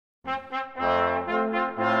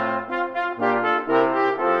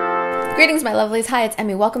Greetings, my lovelies. Hi, it's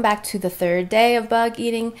Emmy. Welcome back to the third day of bug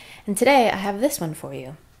eating, and today I have this one for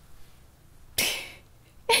you.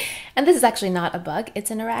 And this is actually not a bug,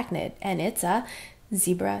 it's an arachnid, and it's a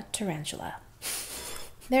zebra tarantula.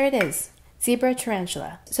 There it is, zebra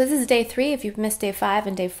tarantula. So this is day 3. If you've missed day 5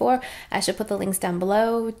 and day 4, I should put the links down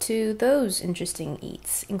below to those interesting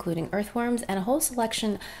eats, including earthworms and a whole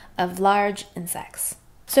selection of large insects.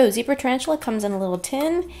 So zebra tarantula comes in a little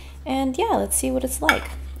tin, and yeah, let's see what it's like.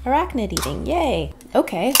 Arachnid eating, yay!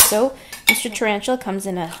 Okay, so Mr. Tarantula comes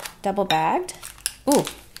in a double bagged. Ooh,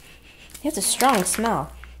 he has a strong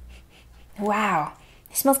smell. Wow,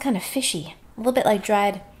 it smells kind of fishy. A little bit like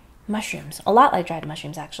dried mushrooms. A lot like dried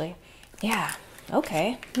mushrooms, actually. Yeah,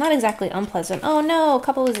 okay. Not exactly unpleasant. Oh no, a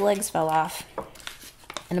couple of his legs fell off.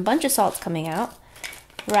 And a bunch of salt's coming out.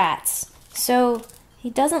 Rats. So he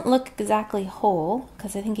doesn't look exactly whole,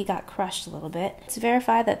 because I think he got crushed a little bit. It's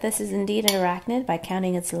verified that this is indeed an arachnid by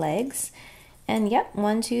counting its legs. And yep,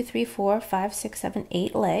 1, 2, 3, 4, 5, 6, 7,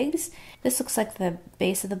 8 legs. This looks like the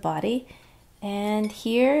base of the body. And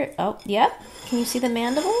here, oh, yep, can you see the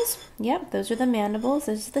mandibles? Yep, those are the mandibles.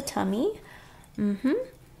 This is the tummy.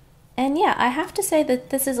 And yeah, I have to say that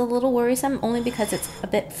this is a little worrisome, only because it's a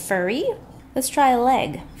bit furry. Let's try a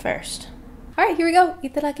leg first. All right, here we go.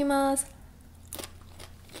 Itadakimasu.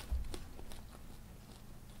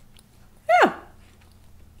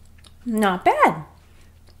 Not bad.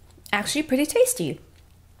 Actually pretty tasty.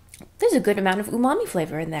 There's a good amount of umami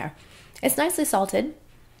flavor in there. It's nicely salted,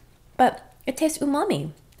 but it tastes umami.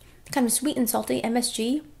 Kind of sweet and salty,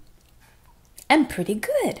 MSG, and pretty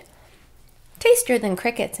good. Tastier than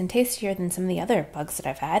crickets and tastier than some of the other bugs that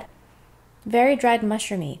I've had. Very dried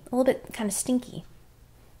mushroomy, a little bit kind of stinky,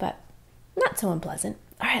 but not so unpleasant.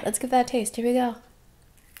 All right, let's give that a taste. Here we go.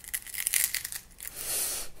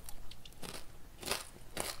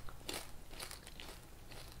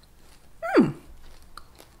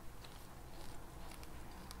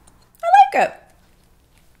 It.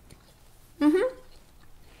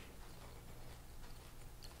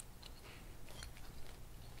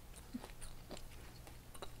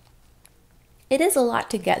 It is a lot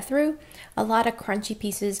to get through, a lot of crunchy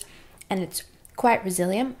pieces, and it's quite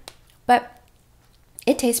resilient, but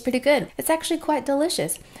it tastes pretty good. It's actually quite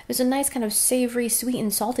delicious. There's a nice kind of savory, sweet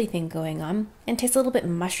and salty thing going on, and tastes a little bit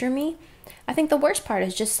mushroomy. I think the worst part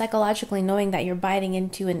is just psychologically knowing that you're biting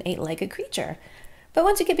into an 8-legged creature. But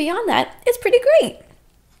once you get beyond that, it's pretty great.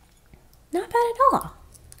 Not bad at all.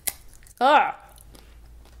 Oh,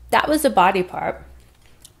 that was the body part.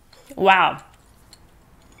 Wow.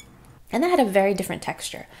 And that had a very different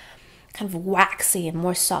texture. Kind of waxy and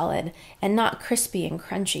more solid, and not crispy and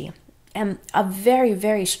crunchy. And a very,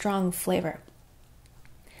 very strong flavor.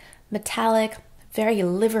 Metallic, very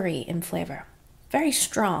livery in flavor. Very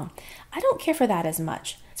strong. I don't care for that as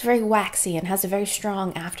much. It's very waxy and has a very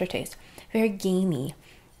strong aftertaste. Very gamey.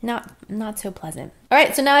 Not so pleasant. All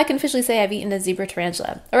right, so now I can officially say I've eaten a zebra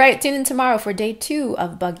tarantula. All right, tune in tomorrow for day 2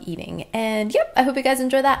 of bug eating. And yep, I hope you guys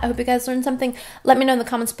enjoy that. I hope you guys learned something. Let me know in the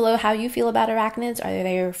comments below how you feel about arachnids. Are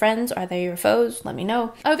they your friends? Are they your foes? Let me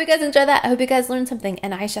know. I hope you guys enjoy that. I hope you guys learned something,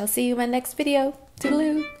 and I shall see you in my next video.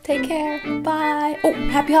 Toodaloo. Take care. Bye. Oh,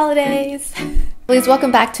 happy holidays. Please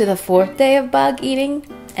welcome back to the 4th day of bug eating,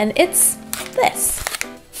 and it's this.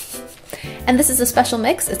 And this is a special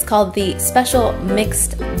mix. It's called the Special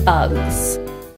Mixed Bugs.